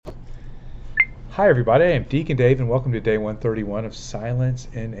Hi, everybody. I'm Deacon Dave, and welcome to day 131 of Silence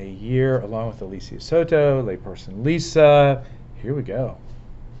in a Year, along with Alicia Soto, layperson Lisa. Here we go.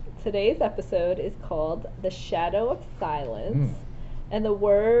 Today's episode is called The Shadow of Silence, Mm. and the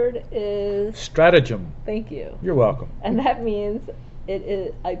word is Stratagem. thank you. You're welcome. And that means it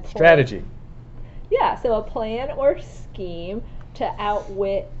is a plan. Strategy. Yeah, so a plan or scheme to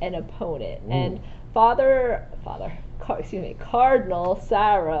outwit an opponent. Ooh. And Cardinal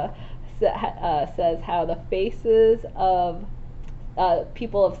Sarah says how the faces of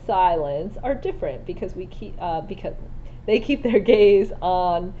people of silence are different because they keep their gaze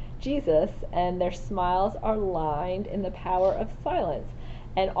on Jesus and their smiles are lined in the power of silence.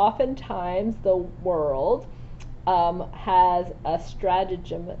 And oftentimes the world has a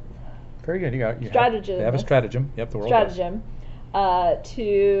stratagem. Very good. Stratagem. They have a stratagem. Yep, the world Stratagem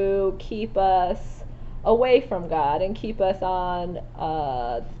to keep us away from God and keep us on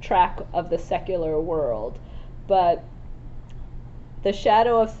track of the secular world. But the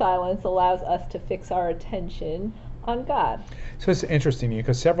shadow of silence allows us to fix our attention on God. So it's interesting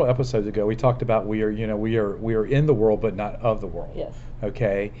because several episodes ago we talked about we are in the world but not of the world. Yes.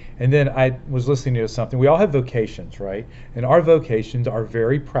 Okay. And then I was listening to something. We all have vocations, right? And our vocations are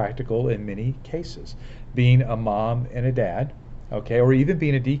very practical in many cases. Being a mom and a dad, okay, or even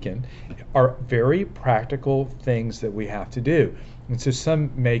being a deacon are very practical things that we have to do. And so some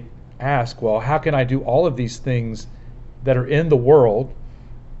may ask, well, how can I do all of these things that are in the world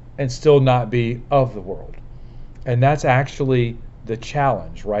and still not be of the world? And that's actually the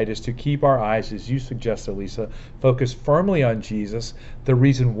challenge, right? Is to keep our eyes, as you suggested, Lisa, focused firmly on Jesus, the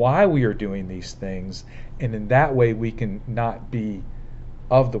reason why we are doing these things, and in that way we can not be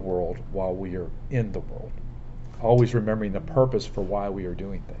of the world while we are in the world. Always remembering the purpose for why we are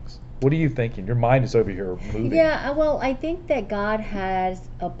doing things. What are you thinking? Your mind is over here moving. Yeah, well, I think that God has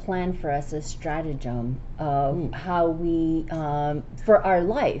a plan for us, a stratagem of how we, for our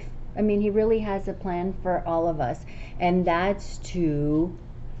life. I mean, He really has a plan for all of us, and that's to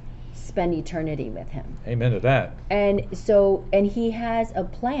spend eternity with Him. Amen to that. And He has a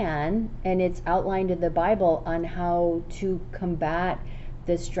plan, and it's outlined in the Bible on how to combat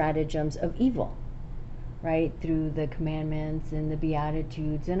the stratagems of evil, right? Through the commandments and the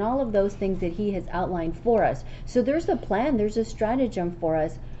Beatitudes and all of those things that He has outlined for us. So there's a plan, there's a stratagem for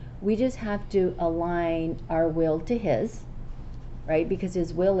us. We just have to align our will to His, right? Because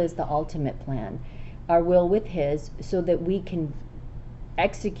His will is the ultimate plan. Our will with His so that we can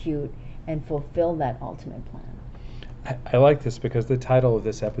execute and fulfill that ultimate plan. I like this because the title of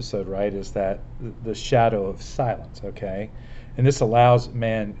this episode, right, is that the shadow of silence, okay? And this allows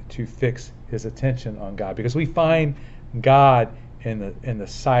man to fix his attention on God because we find God in the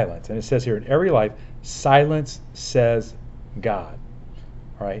silence. And it says here, in every life, silence says God,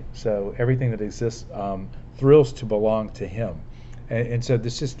 right? So everything that exists thrills to belong to Him. And so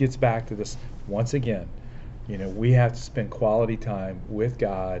this just gets back to this once again. We have to spend quality time with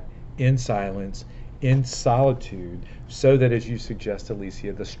God in silence, in solitude, so that, as you suggest,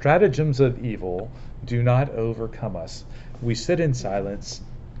 Alicia, the stratagems of evil do not overcome us. We sit in silence,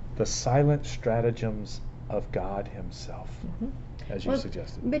 the silent stratagems of God Himself, as you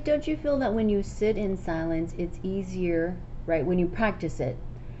suggested. But don't you feel that when you sit in silence, it's easier, right? When you practice it,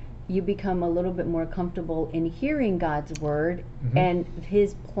 you become a little bit more comfortable in hearing God's word, and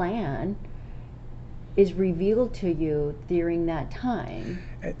His plan is revealed to you during that time.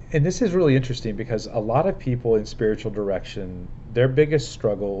 And this is really interesting because a lot of people in spiritual direction, their biggest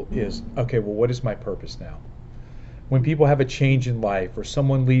struggle is, okay, well, what is my purpose now? When people have a change in life, or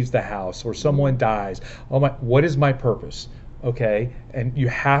someone leaves the house, or someone dies, what is my purpose? Okay, and you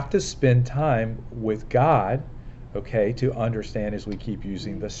have to spend time with God, okay, to understand, as we keep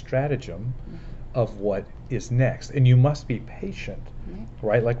using the stratagem of what is next. And you must be patient,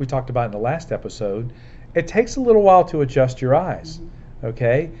 right? Like we talked about in the last episode, it takes a little while to adjust your eyes,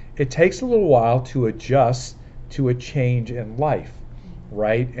 okay? It takes a little while to adjust to a change in life,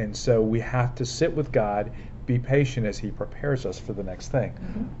 right? And so we have to sit with God, be patient as He prepares us for the next thing.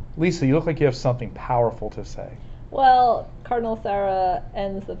 Lisa, you look like you have something powerful to say. Well, Cardinal Sarah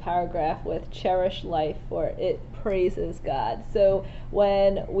ends the paragraph with cherish life, for it praises God. So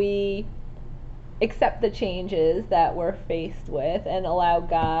when we accept the changes that we're faced with and allow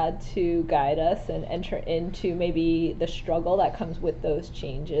God to guide us and enter into maybe the struggle that comes with those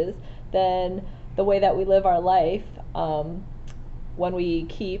changes, then the way that we live our life, when we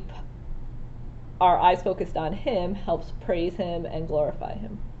keep our eyes focused on Him, helps praise Him and glorify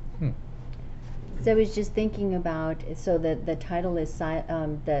Him. So I was just thinking about, so the title is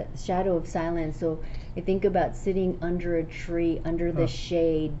the shadow of silence. So I think about sitting under a tree, under the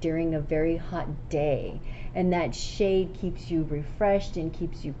shade during a very hot day, and that shade keeps you refreshed and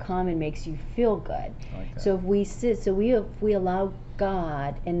keeps you calm and makes you feel good. Like that. So if we allow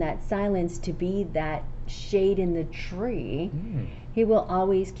God in that silence to be that shade in the tree, He will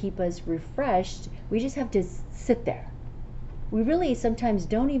always keep us refreshed. We just have to sit there. We really sometimes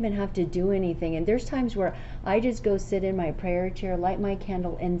don't even have to do anything. And there's times where I just go sit in my prayer chair, light my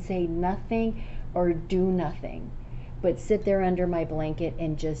candle, and say nothing or do nothing, but sit there under my blanket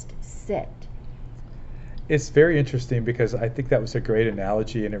and just sit. It's very interesting because I think that was a great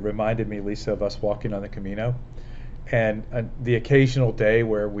analogy, and it reminded me, Lisa, of us walking on the Camino. And the occasional day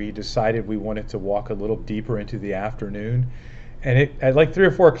where we decided we wanted to walk a little deeper into the afternoon. And at like 3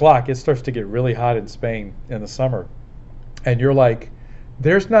 or 4 o'clock, it starts to get really hot in Spain in the summer. And you're like,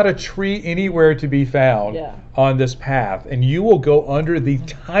 there's not a tree anywhere to be found on this path. And you will go under the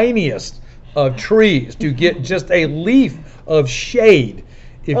tiniest of trees to get just a leaf of shade.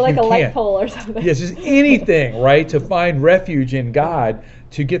 If or like you a can. light pole or something. Yes, just anything, right? To find refuge in God,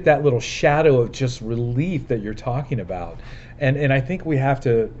 to get that little shadow of just relief that you're talking about. And I think we have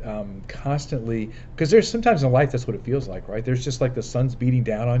to constantly, because there's sometimes in life that's what it feels like, right? There's just like the sun's beating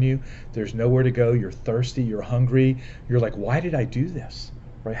down on you. There's nowhere to go. You're thirsty. You're hungry. You're like, why did I do this?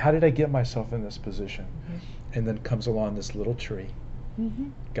 Right? How did I get myself in this position? And then comes along this little tree,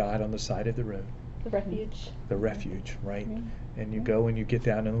 God on the side of the road. The refuge. The refuge, right? And you go and you get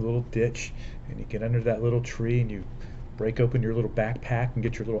down in a little ditch and you get under that little tree and you break open your little backpack and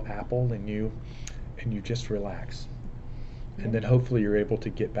get your little apple and you just relax. And then hopefully you're able to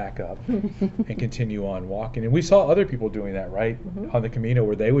get back up and continue on walking. And we saw other people doing that, right? On the Camino,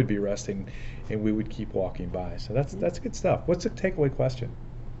 where they would be resting and we would keep walking by. So that's good stuff. What's the takeaway question?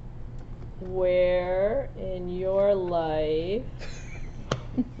 Where in your life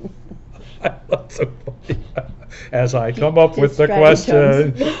That's so funny. As I come up with the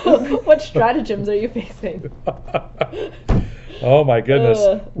question. what stratagems are you facing? Oh my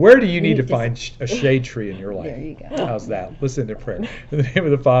goodness. Where do you need to just- find a shade tree in your life? There you go. How's that? Listen to prayer. In the name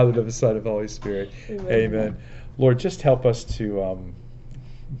of the Father, and of the Son, and of the Holy Spirit. Amen. Lord, just help us to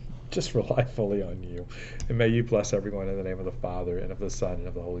just rely fully on you. And may you bless everyone in the name of the Father, and of the Son, and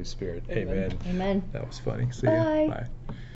of the Holy Spirit. Amen. Amen. That was funny. See Bye. you. Bye.